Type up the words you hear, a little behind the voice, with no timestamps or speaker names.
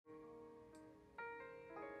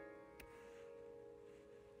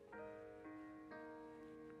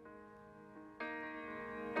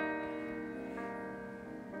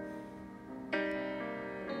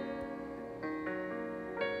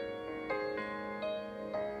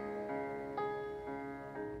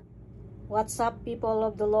What's up, people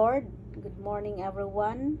of the Lord? Good morning,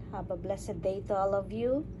 everyone. Have a blessed day to all of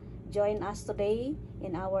you. Join us today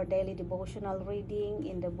in our daily devotional reading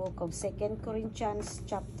in the book of 2Corinthians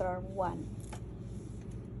chapter 1.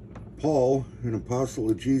 Paul, an apostle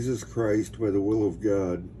of Jesus Christ by the will of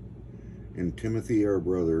God, and Timothy our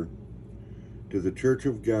brother, to the church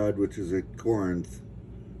of God which is at Corinth,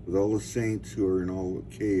 with all the saints who are in all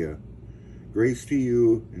Achaia, grace to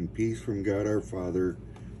you and peace from God our Father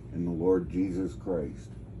and the Lord Jesus Christ.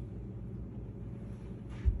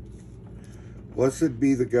 Blessed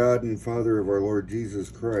be the God and Father of our Lord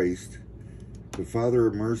Jesus Christ, the Father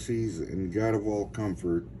of mercies and God of all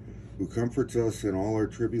comfort, who comforts us in all our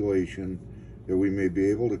tribulation, that we may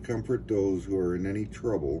be able to comfort those who are in any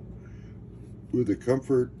trouble with the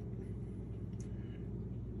comfort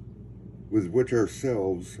with which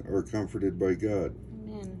ourselves are comforted by God.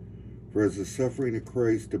 Amen. For as the suffering of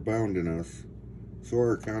Christ abound in us, so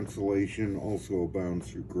our consolation also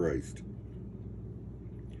abounds through Christ.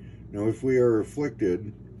 Now if we are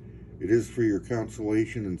afflicted, it is for your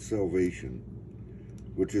consolation and salvation,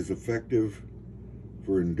 which is effective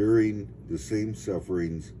for enduring the same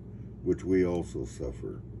sufferings which we also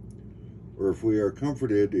suffer. Or if we are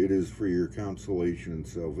comforted, it is for your consolation and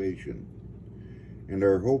salvation. And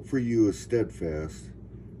our hope for you is steadfast,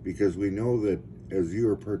 because we know that as you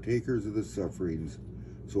are partakers of the sufferings,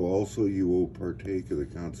 so also you will partake of the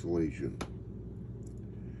consolation.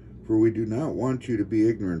 For we do not want you to be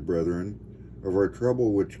ignorant, brethren, of our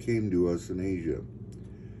trouble which came to us in Asia,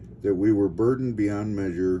 that we were burdened beyond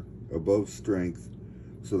measure, above strength,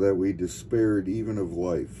 so that we despaired even of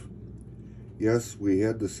life. Yes, we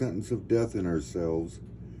had the sentence of death in ourselves,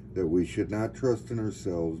 that we should not trust in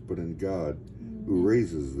ourselves, but in God, who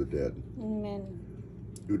raises the dead. Amen.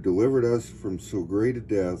 Who delivered us from so great a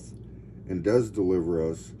death, and does deliver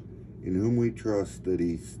us, in whom we trust that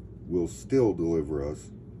he will still deliver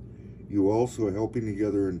us. You also helping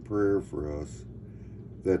together in prayer for us,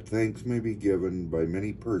 that thanks may be given by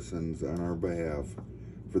many persons on our behalf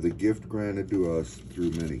for the gift granted to us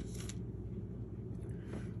through many.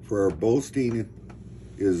 For our boasting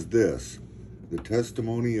is this, the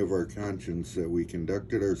testimony of our conscience, that we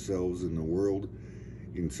conducted ourselves in the world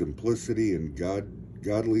in simplicity and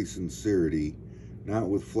godly sincerity, not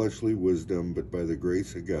with fleshly wisdom, but by the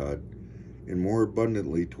grace of God, and more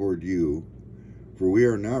abundantly toward you. For we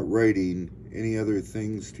are not writing any other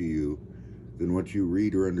things to you than what you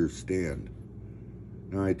read or understand.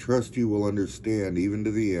 Now I trust you will understand even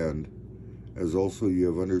to the end, as also you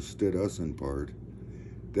have understood us in part,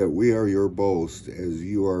 that we are your boast, as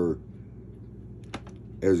you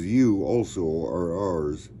also are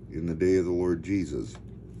ours in the day of the Lord Jesus.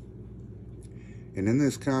 And in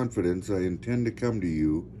this confidence I intend to come to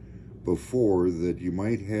you before, that you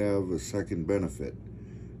might have a second benefit,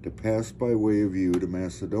 to pass by way of you to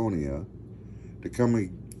Macedonia, to come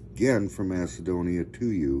again from Macedonia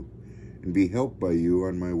to you, and be helped by you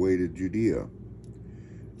on my way to Judea.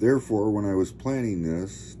 Therefore, when I was planning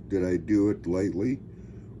this, did I do it lightly?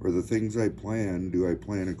 Or the things I plan, do I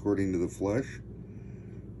plan according to the flesh?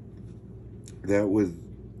 That with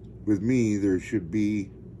me there should be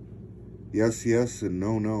yes, yes, and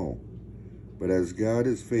no, no. But as God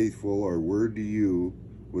is faithful, our word to you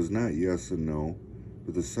was not yes and no,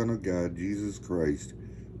 but the Son of God, Jesus Christ,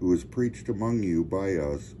 who was preached among you by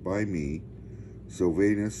us, by me,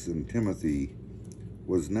 Silvanus and Timothy,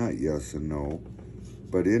 was not yes and no,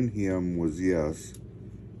 but in him was yes.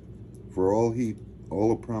 For all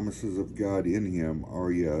the promises of God in him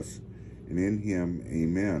are yes, and in him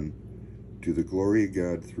amen, to the glory of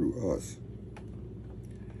God through us.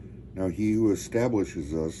 Now he who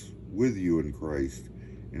establishes us with you in Christ,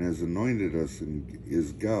 and has anointed us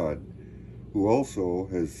is God, who also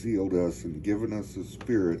has sealed us and given us the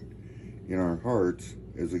Spirit in our hearts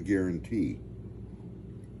as a guarantee.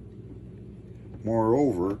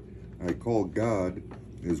 Moreover, I call God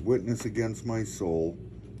as witness against my soul,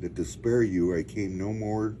 that to spare you I came no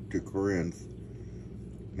more to Corinth,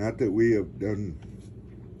 not that we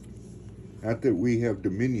have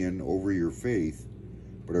dominion over your faith,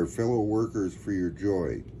 but are fellow workers for your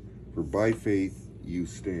joy, for by faith you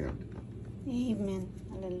stand. Amen.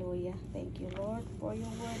 Hallelujah. Thank you, Lord, for your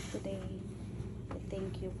word today.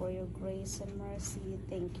 Thank you for your grace and mercy.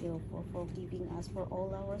 Thank you for forgiving us for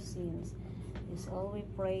all our sins. This all we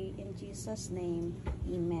pray in Jesus' name.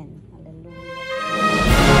 Amen. Hallelujah.